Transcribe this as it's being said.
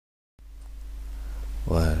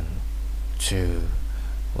1, 2,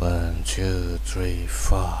 1, 2, 3,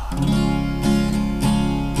 4.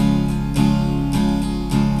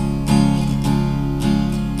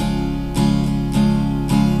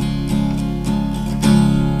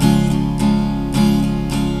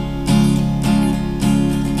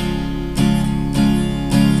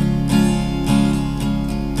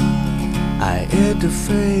 I hit the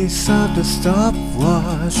face of the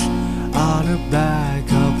stopwatch on the back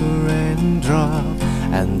of a raindrop,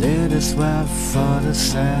 and did a swap for the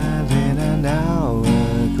sand in an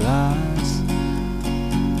hourglass.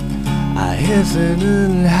 I hit an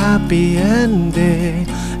unhappy ending.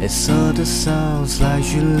 It sorta sounds like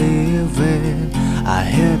you leaving. I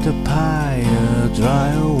hit the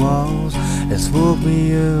Piledriver Waltz. It's woke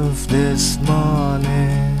me up this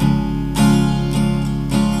morning.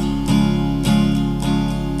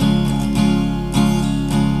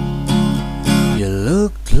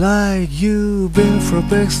 Look like you've been for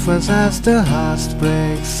breakfast at the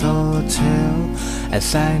heartbreak hotel, and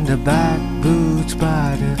signed the back boots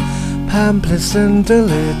by the pamphlets and the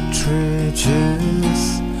literatures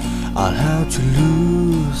on how to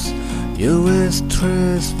lose. Your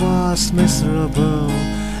waitress was miserable,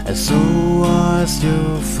 and so was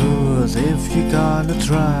your food. If you're gonna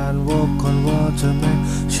try and walk on water, make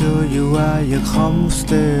sure you wear your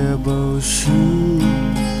comfortable shoes.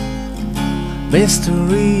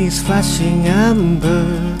 Mysteries flashing amber,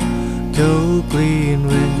 go green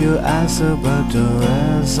when you answer, but the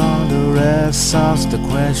rest on the rest of the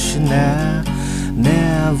questionnaire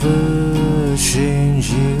never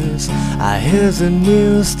changes. I hear the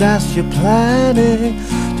news that you're planning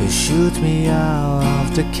to shoot me out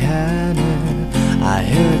of the cannon. I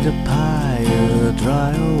hear the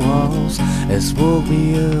Piledriver Waltz. It's woke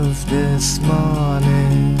me up this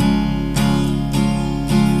morning.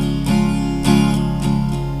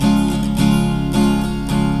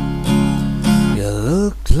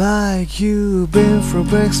 Like you've been for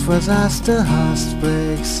breakfast at the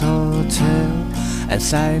heartbreak hotel, and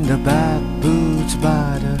signed the back boots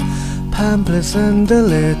by the pamphlets and the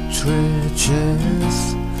literatures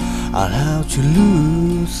on how to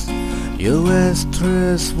lose. Your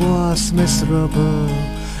waitress was miserable,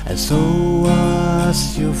 and so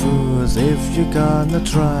was your food. If you're gonna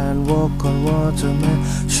try and walk on water, make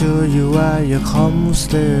sure you wear your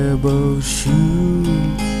comfortable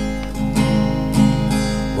shoes.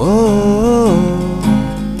 Oh,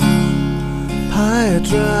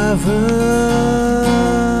 Piledriver.